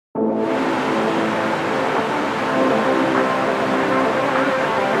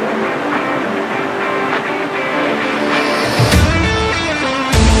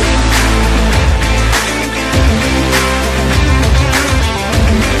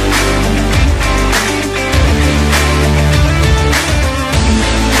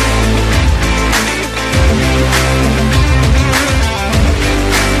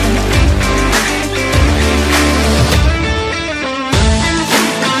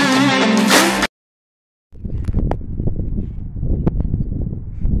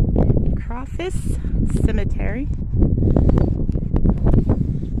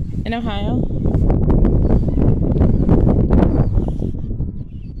In Ohio.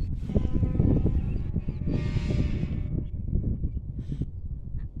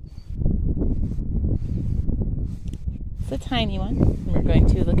 It's a tiny one. And we're going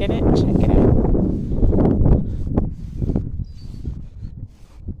to look at it and check it out.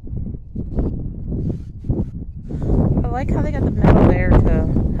 I like how they got the metal there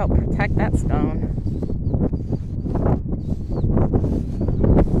to help protect that stone.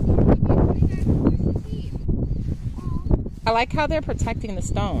 I like how they're protecting the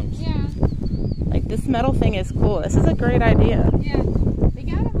stones. Yeah. Like, this metal thing is cool. This is a great idea. Yeah. They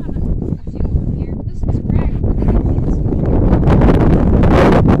got them on a few of them here. This is cracked, but they got this one.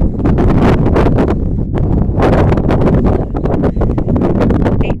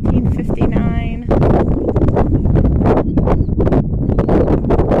 1859.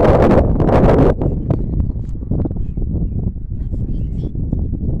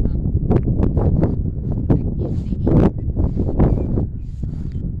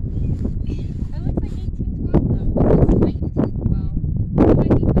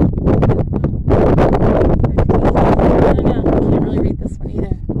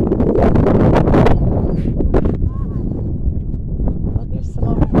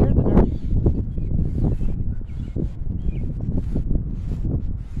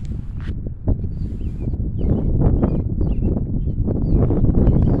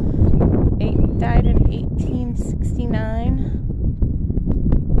 Died in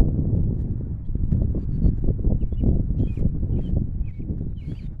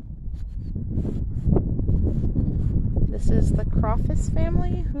This is the Crawfis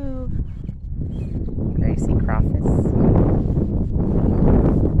family, Gracie Crawfis,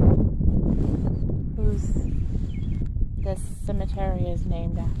 whose this cemetery is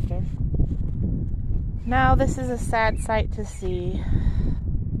named after. Now this is a sad sight to see.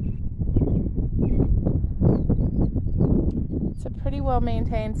 It's a pretty well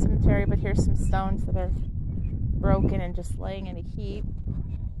maintained cemetery, but here's some stones that are broken and just laying in a heap.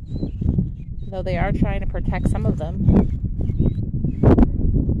 Though they are trying to protect some of them.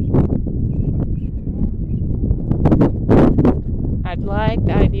 I'd like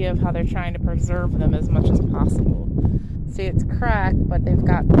the idea of how they're trying to preserve them as much as possible. See, it's cracked, but they've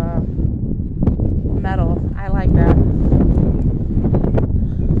got the metal. I like that.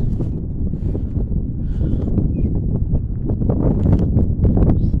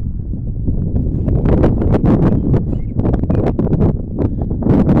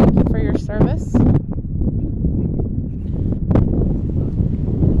 Service.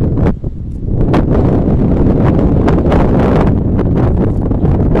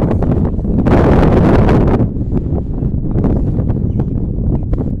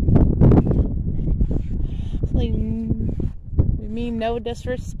 We mean no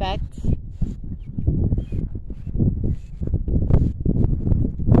disrespect.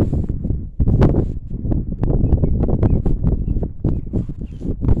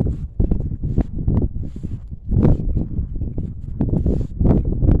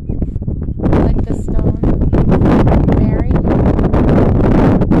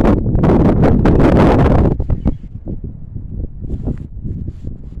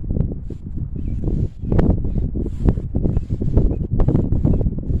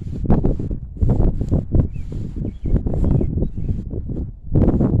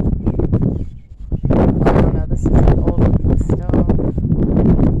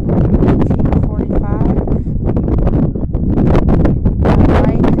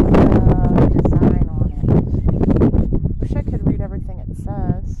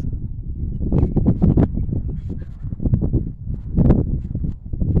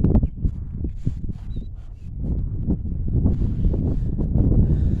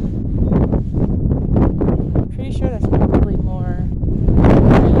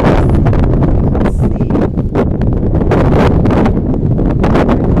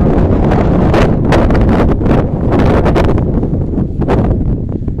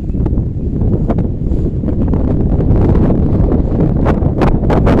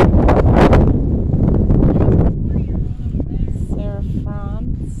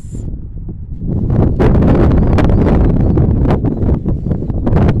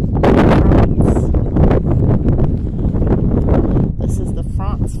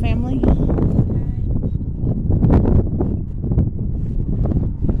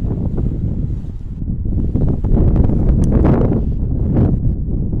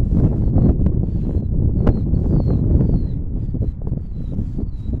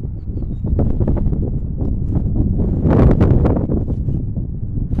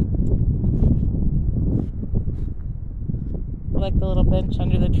 like the little bench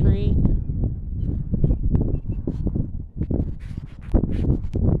under the tree.